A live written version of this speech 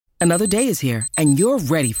Another day is here, and you're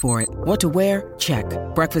ready for it. What to wear? Check.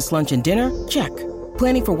 Breakfast, lunch, and dinner? Check.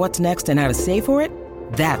 Planning for what's next and how to save for it?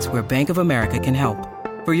 That's where Bank of America can help.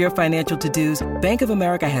 For your financial to-dos, Bank of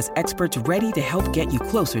America has experts ready to help get you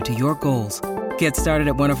closer to your goals. Get started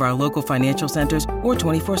at one of our local financial centers or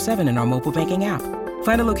 24/7 in our mobile banking app.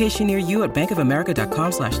 Find a location near you at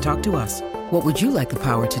bankofamerica.com/talktous. What would you like the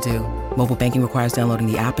power to do? Mobile banking requires downloading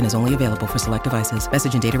the app and is only available for select devices.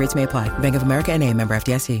 Message and data rates may apply. Bank of America N.A., member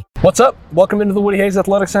FDIC. What's up? Welcome into the Woody Hayes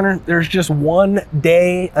Athletic Center. There's just one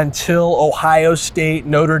day until Ohio State,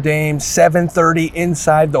 Notre Dame, 7:30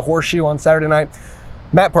 inside the Horseshoe on Saturday night.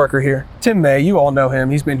 Matt Parker here. Tim May, you all know him.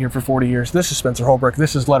 He's been here for 40 years. This is Spencer Holbrook.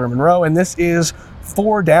 This is Letterman Row, and this is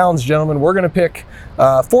Four Downs, gentlemen. We're going to pick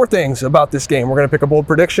four things about this game. We're going to pick a bold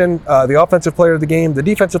prediction, the offensive player of the game, the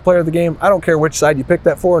defensive player of the game. I don't care which side you pick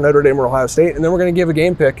that for, Notre Dame or Ohio State. And then we're going to give a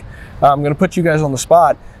game pick. I'm going to put you guys on the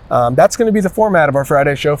spot. That's going to be the format of our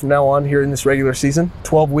Friday show from now on here in this regular season,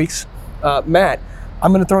 12 weeks. Matt,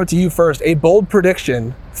 I'm going to throw it to you first. A bold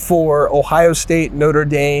prediction for Ohio State, Notre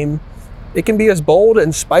Dame. It can be as bold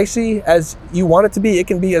and spicy as you want it to be. It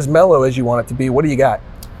can be as mellow as you want it to be. What do you got?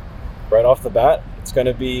 Right off the bat, it's going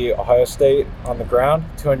to be Ohio State on the ground,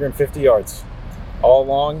 250 yards. All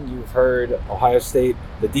along, you've heard Ohio State,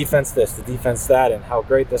 the defense this, the defense that, and how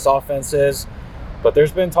great this offense is. But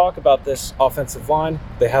there's been talk about this offensive line.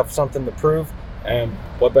 They have something to prove. And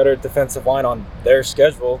what better defensive line on their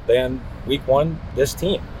schedule than week one, this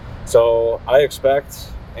team? So I expect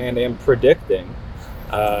and am predicting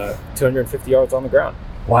 250 yards on the ground.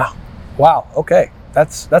 Wow. Okay.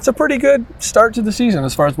 That's a pretty good start to the season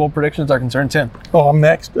as far as bold predictions are concerned. Tim. Oh, I'm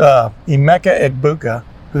next. Emeka Egbuka,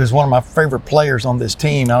 who is one of my favorite players on this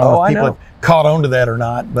team. I don't know if people have caught on to that or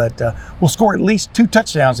not, but will score at least 2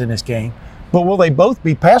 touchdowns in this game. But will they both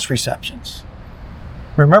be pass receptions?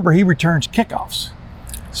 Remember, he returns kickoffs.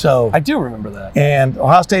 So I do remember that. And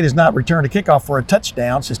Ohio State has not returned a kickoff for a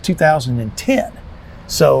touchdown since 2010.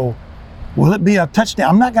 So will it be a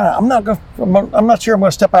touchdown? I'm not sure I'm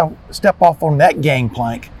going to step off on that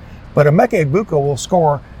gangplank. But Emeka Egbuka will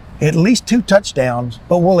score at least 2 touchdowns.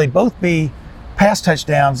 But will they both be pass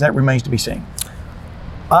touchdowns? That remains to be seen.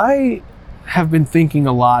 I have been thinking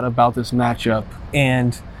a lot about this matchup,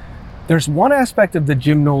 and there's one aspect of the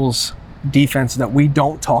Jim Knowles defense that we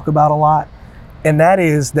don't talk about a lot, and that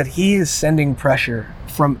is that he is sending pressure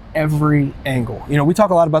from every angle. You know, we talk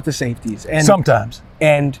a lot about the safeties and sometimes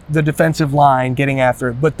and the defensive line getting after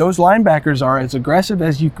it, but those linebackers are as aggressive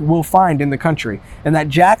as you will find in the country. And that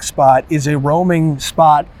jack spot is a roaming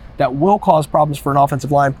spot that will cause problems for an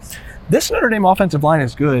offensive line. This Notre Dame offensive line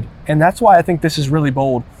is good, and that's why I think this is really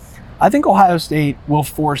bold. I think Ohio State will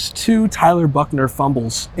force 2 Tyler Buckner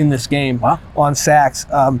fumbles in this game on sacks.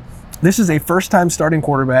 This is a first-time starting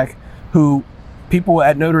quarterback who people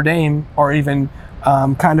at Notre Dame are even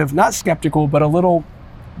kind of not skeptical, but a little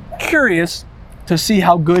curious to see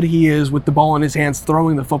how good he is with the ball in his hands,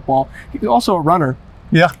 throwing the football. He's also a runner.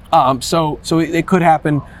 Yeah. So it could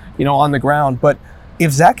happen, on the ground. But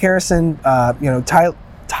if Zach Harrison,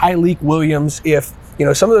 Tyleik Williams, if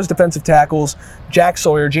some of those defensive tackles, Jack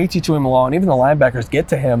Sawyer, JT Tuimoloau, and even the linebackers get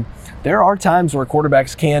to him, there are times where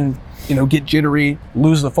quarterbacks can, get jittery,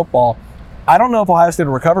 lose the football. I don't know if Ohio State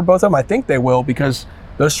will recover both of them. I think they will, because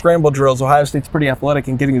those scramble drills, Ohio State's pretty athletic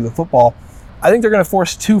in getting to the football. I think they're going to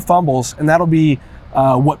force 2 fumbles, and that'll be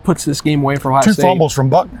what puts this game away for Ohio State. 2 fumbles from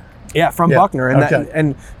Buckner. Yeah, from Buckner.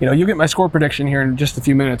 And you'll get my score prediction here in just a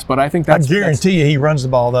few minutes, but I think I guarantee you he runs the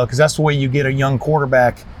ball, though, because that's the way you get a young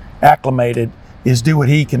quarterback acclimated, is do what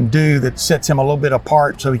he can do that sets him a little bit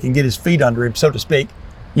apart so he can get his feet under him, so to speak.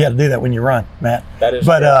 You got to do that when you run, Matt. That is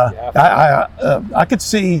but I could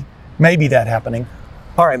see maybe that happening.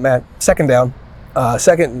 All right, Matt, second down.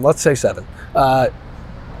 Second, let's say 7.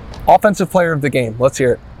 Offensive player of the game. Let's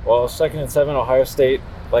hear it. Well, 2nd and 7, Ohio State,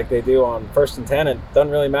 like they do on 1st and 10, it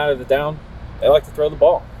doesn't really matter the down. They like to throw the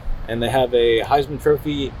ball. And they have a Heisman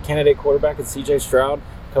Trophy candidate quarterback in C.J. Stroud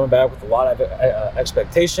coming back with a lot of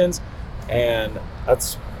expectations. And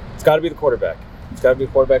it's got to be the quarterback. It's got to be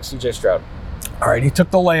the quarterback, C.J. Stroud. All right, he took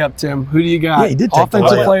the layup, Tim. Who do you got? Yeah, he did take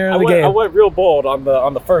offensive player of the game. I went real bold on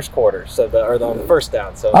the first quarter, on the first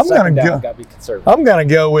down. So I'm going to got to be conservative. I'm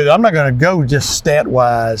not going to go just stat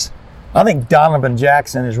wise. I think Donovan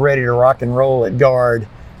Jackson is ready to rock and roll at guard.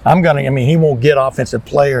 He won't get offensive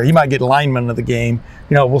player. He might get lineman of the game.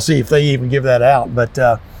 We'll see if they even give that out. But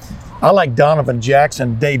I like Donovan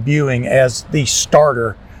Jackson debuting as a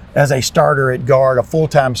starter at guard, a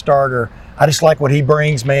full-time starter. I just like what he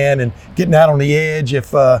brings, man, and getting out on the edge if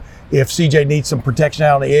CJ needs some protection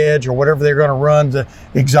out on the edge or whatever they're going to run, the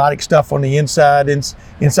exotic stuff on the inside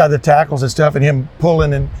the tackles and stuff, and him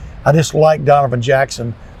pulling and I just like Donovan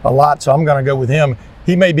Jackson a lot, so I'm going to go with him.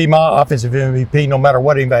 He may be my offensive MVP no matter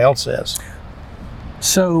what anybody else says.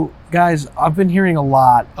 So, guys, I've been hearing a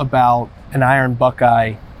lot about an Iron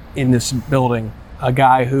Buckeye in this building, a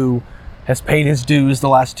guy who has paid his dues the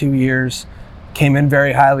last 2 years, came in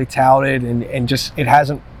very highly touted, and just it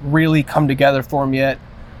hasn't really come together for him yet.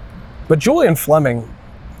 But Julian Fleming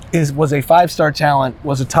was a 5-star talent,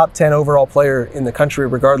 was a top 10 overall player in the country,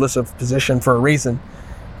 regardless of position, for a reason.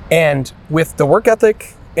 And with the work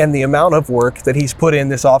ethic and the amount of work that he's put in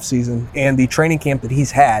this offseason and the training camp that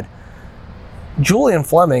he's had, Julian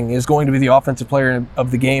Fleming is going to be the offensive player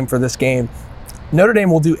of the game for this game. Notre Dame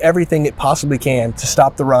will do everything it possibly can to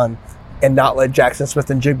stop the run and not let Jackson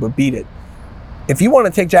Smith-Njigba beat it. If you want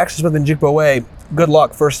to take Jackson Smith-Njigba away, good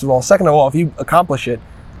luck, first of all. Second of all, if you accomplish it,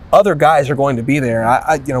 other guys are going to be there.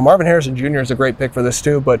 Marvin Harrison Jr. is a great pick for this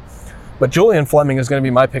too, but Julian Fleming is going to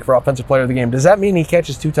be my pick for offensive player of the game. Does that mean he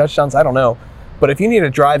catches 2 touchdowns? I don't know. But if you need a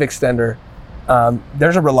drive extender,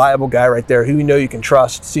 there's a reliable guy right there who you know you can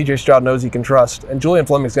trust. CJ Stroud knows he can trust, and Julian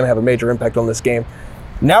Fleming is going to have a major impact on this game.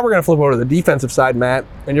 Now we're going to flip over to the defensive side, Matt,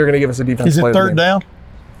 and you're going to give us a defensive player of the game. Is it third down?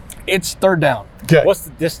 It's third down. Okay. What's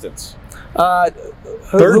the distance?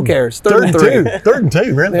 Who cares? Third and 3. Third and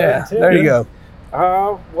 2, really? Yeah, there you go.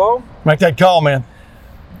 Well, Make that call, man.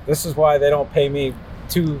 this is why they don't pay me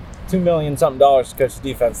 $2 million something to coach the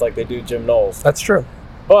defense like they do Jim Knowles. That's true.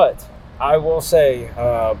 But I will say,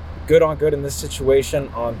 good on good in this situation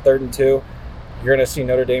on 3rd and 2. You're going to see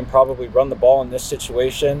Notre Dame probably run the ball in this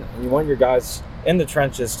situation, and you want your guys in the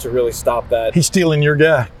trenches to really stop that. He's stealing your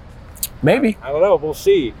guy. Maybe. I don't know. We'll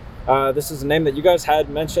see. This is a name that you guys had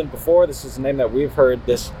mentioned before. This is a name that we've heard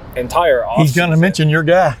this entire offseason. He's going to mention your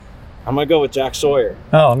guy. I'm going to go with Jack Sawyer.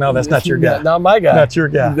 Oh, no, that's not your guy. Not my guy. That's your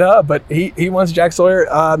guy. No, but he wants Jack Sawyer.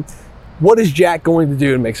 What is Jack going to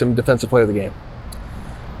do to make him defensive player of the game?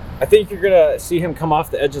 I think you're going to see him come off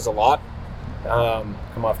the edges a lot. And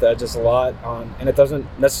it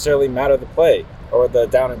doesn't necessarily matter the play or the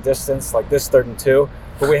down and distance like this 3rd and 2.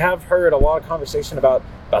 But we have heard a lot of conversation about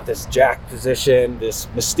this Jack position, this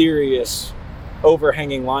mysterious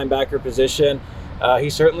overhanging linebacker position. He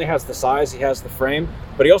certainly has the size, he has the frame,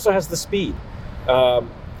 but he also has the speed.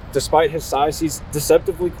 Despite his size, he's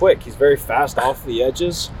deceptively quick. He's very fast off the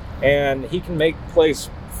edges, and he can make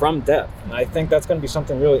plays from depth. And I think that's going to be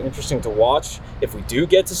something really interesting to watch if we do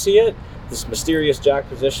get to see it. This mysterious Jack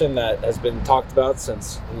position that has been talked about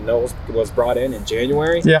since Knowles was brought in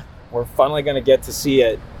January. Yeah. We're finally going to get to see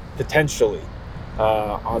it potentially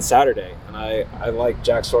on Saturday. And I like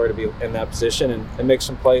Jack Sawyer to be in that position and make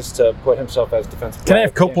some plays to put himself as defensive player. Can I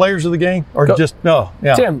have co-players of the game? Or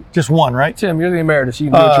Tim. Just one, right? Tim, you're the emeritus.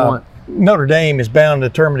 You can do what you want. Notre Dame is bound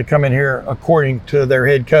and determined to come in here according to their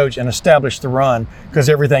head coach and establish the run, because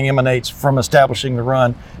everything emanates from establishing the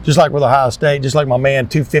run. Just like with Ohio State, just like my man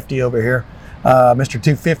 250 over here, Mr.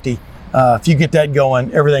 250. If you get that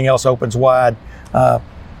going, everything else opens wide.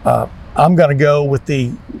 I'm going to go with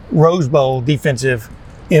the Rose Bowl defensive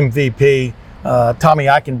MVP, Tommy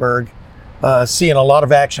Eichenberg, seeing a lot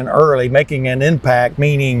of action early, making an impact,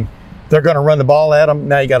 meaning they're going to run the ball at them.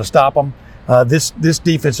 Now you got to stop them. This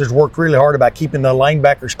defense has worked really hard about keeping the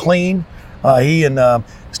linebackers clean. He and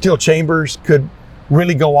Steele Chambers could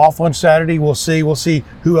really go off on Saturday. We'll see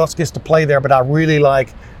who else gets to play there, but I really like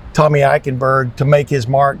Tommy Eichenberg to make his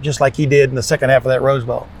mark just like he did in the second half of that Rose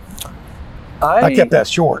Bowl. I kept that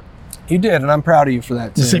short. You did, and I'm proud of you for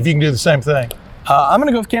that, too. To see if you can do the same thing. I'm going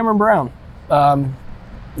to go with Cameron Brown.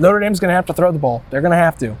 Notre Dame's going to have to throw the ball. They're going to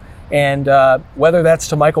have to. And whether that's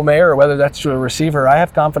to Michael Mayer or whether that's to a receiver, I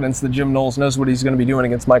have confidence that Jim Knowles knows what he's going to be doing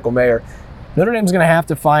against Michael Mayer. Notre Dame's going to have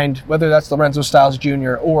to find, whether that's Lorenzo Styles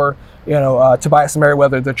Jr. or Tobias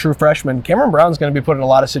Merriweather, the true freshman. Cameron Brown's going to be put in a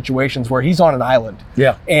lot of situations where he's on an island.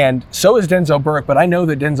 Yeah. And so is Denzel Burke, but I know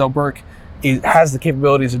that Denzel Burke has the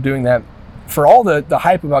capabilities of doing that. For all the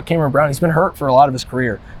hype about Cameron Brown, he's been hurt for a lot of his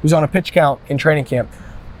career. He was on a pitch count in training camp.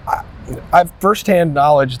 I've firsthand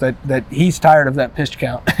knowledge that he's tired of that pitch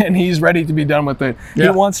count and he's ready to be done with it. Yeah.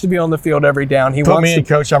 He wants to be on the field every down. Put me in,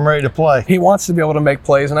 coach. I'm ready to play. He wants to be able to make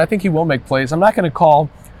plays, and I think he will make plays. I'm not going to call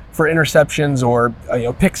for interceptions or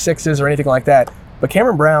pick sixes or anything like that, but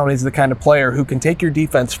Cameron Brown is the kind of player who can take your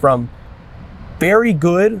defense from very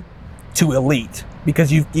good to elite,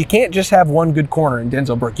 because you can't just have one good corner in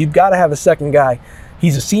Denzel Burke. You've got to have a second guy.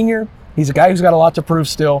 He's a senior. He's a guy who's got a lot to prove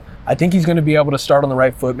still. I think he's going to be able to start on the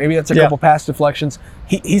right foot. Maybe that's a couple pass deflections.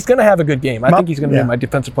 He's going to have a good game. I think he's going to be my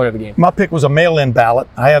defensive player of the game. My pick was a mail-in ballot.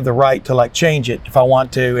 I have the right to change it if I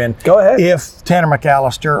want to. And go ahead. If Tanner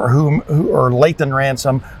McAllister or Lathan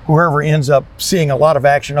Ransom, whoever ends up seeing a lot of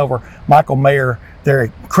action over Michael Mayer, their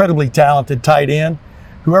incredibly talented tight end,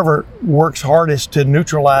 whoever works hardest to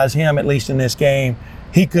neutralize him, at least in this game,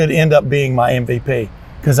 he could end up being my MVP,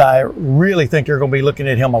 because I really think they're going to be looking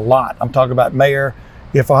at him a lot. I'm talking about Mayer.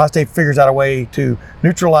 If Ohio State figures out a way to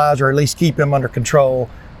neutralize or at least keep him under control,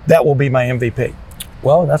 that will be my MVP.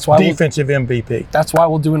 Well, that's why defensive MVP. That's why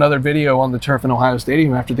we'll do another video on the turf in Ohio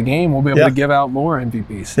Stadium after the game. We'll be able to give out more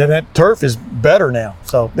MVPs. Yeah, that turf is better now,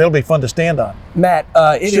 so it'll be fun to stand on. Matt,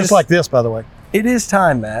 it's just like this, by the way. It is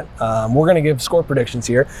time, Matt. We're going to give score predictions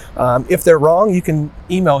here. If they're wrong, you can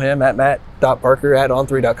email him at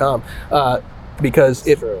matt.parker@on3.com. Because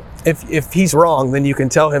if he's wrong, then you can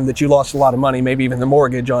tell him that you lost a lot of money, maybe even the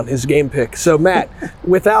mortgage on his game pick. So, Matt,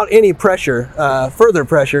 without any pressure, further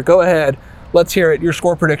pressure, go ahead. Let's hear it. Your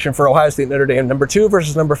score prediction for Ohio State Notre Dame, number 2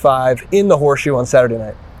 versus number 5 in the Horseshoe on Saturday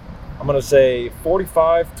night. I'm going to say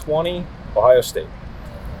 45-20 Ohio State.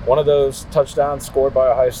 One of those touchdowns scored by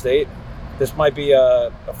Ohio State. This might be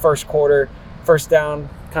a first quarter, first down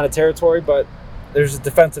kind of territory, but there's a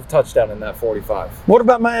defensive touchdown in that 45. What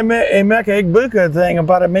about my Emeka Egbuka thing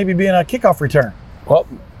about it maybe being a kickoff return? Well,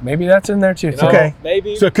 maybe that's in there too. Okay.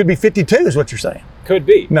 Maybe. So it could be 52 is what you're saying. Could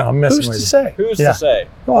be. No, I'm messing with you. Who's to say? Who's to say?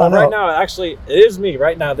 Well, right now, actually, it is me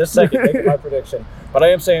right now, this second, making my prediction. But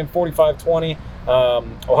I am saying 45-20,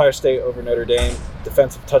 Ohio State over Notre Dame.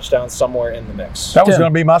 Defensive touchdown somewhere in the mix. That was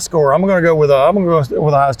going to be my score. I'm going to go with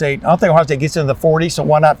Ohio State. I don't think Ohio State gets into the 40, so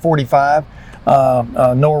why not 45?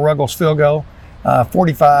 Noah Ruggles field goal,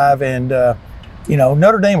 45, and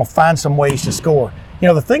Notre Dame will find some ways to score.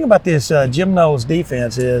 The thing about this Jim Knowles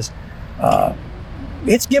defense is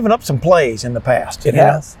it's given up some plays in the past. It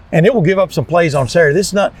has. And it will give up some plays on Saturday. This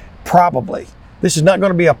is not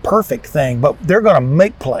going to be a perfect thing, but they're going to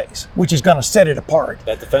make plays, which is going to set it apart.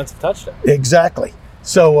 That defensive touchdown. Exactly.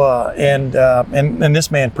 So, and this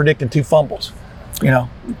man predicting 2 fumbles,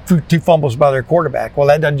 2 fumbles by their quarterback. Well,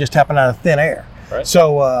 that doesn't just happen out of thin air. Right.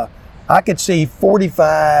 So I could see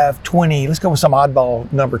 45-20. Let's go with some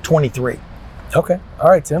oddball number, 23. Okay. All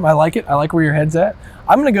right, Tim. I like it. I like where your head's at.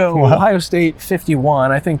 I'm going to go Ohio State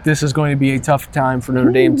 51. I think this is going to be a tough time for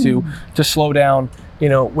Notre Dame to slow down.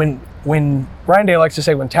 When Ryan Day likes to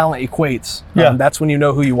say when talent equates, that's when you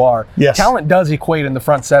know who you are. Yes. Talent does equate in the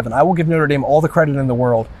front 7. I will give Notre Dame all the credit in the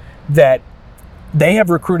world that they have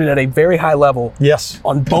recruited at a very high level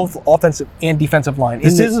on both offensive and defensive line.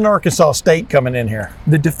 This isn't Arkansas State coming in here.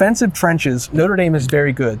 The defensive trenches, Notre Dame is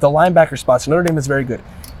very good. The linebacker spots, Notre Dame is very good.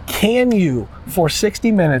 Can you, for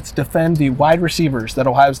 60 minutes, defend the wide receivers that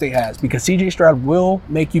Ohio State has? Because C.J. Stroud will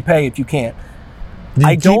make you pay if you can't. Do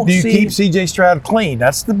you keep C.J. Stroud clean?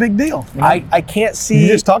 That's the big deal. I can't see. You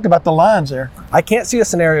just talked about the lines there. I can't see a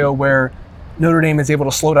scenario where Notre Dame is able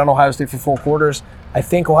to slow down Ohio State for 4 quarters. I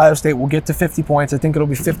think Ohio State will get to 50 points. I think it'll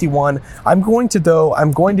be 51. I'm going to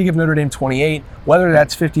give Notre Dame 28, whether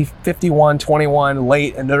that's 50, 51, 21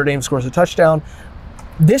 late and Notre Dame scores a touchdown.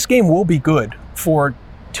 This game will be good for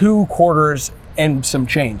 2 quarters and some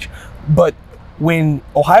change. But when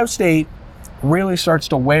Ohio State really starts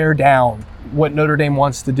to wear down what Notre Dame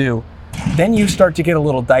wants to do, then you start to get a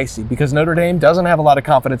little dicey because Notre Dame doesn't have a lot of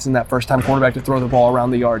confidence in that first-time quarterback to throw the ball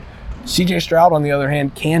around the yard. C.J. Stroud, on the other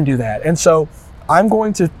hand, can do that. And so I'm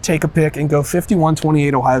going to take a pick and go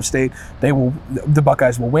 51-28 Ohio State. The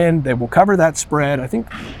Buckeyes will win. They will cover that spread. I think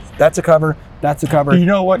that's a cover. That's a cover. You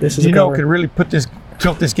know what? Could really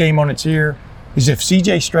tilt this game on its ear is if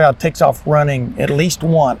C.J. Stroud takes off running at least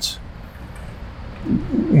once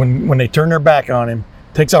when they turn their back on him,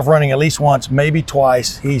 takes off running at least once, maybe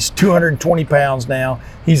twice. He's 220 pounds now.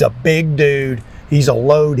 He's a big dude. He's a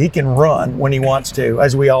load. He can run when he wants to,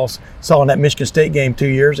 as we all saw in that Michigan State game 2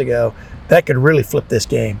 years ago. That could really flip this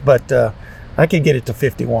game, but I could get it to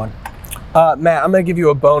 51. Matt, I'm going to give you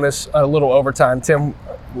a bonus, a little overtime. Tim,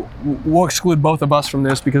 we'll exclude both of us from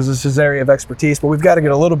this because this is his area of expertise, but we've got to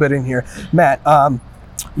get a little bit in here. Matt,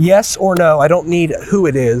 yes or no, I don't need who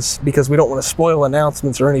it is because we don't want to spoil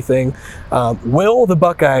announcements or anything. Will the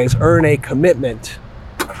Buckeyes earn a commitment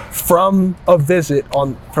from a visit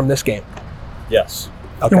from this game? Yes.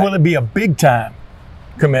 Okay. And will it be a big time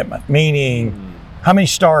commitment? Meaning, how many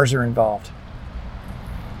stars are involved?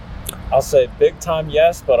 I'll say big time,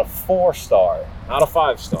 yes, but a 4-star, not a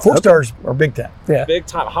 5-star. 4 stars are big time. Yeah. Big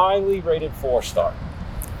time, highly rated 4-star.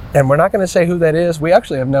 And we're not going to say who that is. We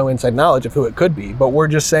actually have no inside knowledge of who it could be, but we're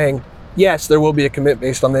just saying, yes, there will be a commit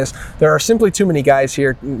based on this. There are simply too many guys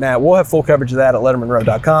here, Matt. We'll have full coverage of that at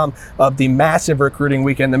lettermanrow.com of the massive recruiting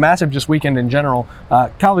weekend, the massive just weekend in general.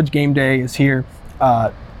 College game day is here.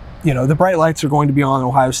 The bright lights are going to be on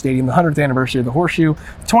Ohio Stadium, the 100th anniversary of the Horseshoe,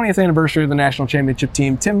 20th anniversary of the national championship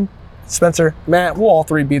team. Tim, Spencer, Matt, we'll all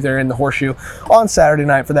three be there in the Horseshoe on Saturday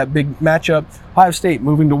night for that big matchup. Ohio State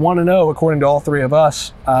moving to 1-0 according to all three of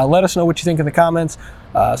us. Let us know what you think in the comments.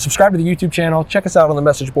 Subscribe to the YouTube channel. Check us out on the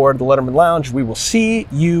message board, the Letterman Lounge. We will see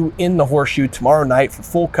you in the Horseshoe tomorrow night for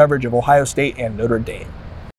full coverage of Ohio State and Notre Dame.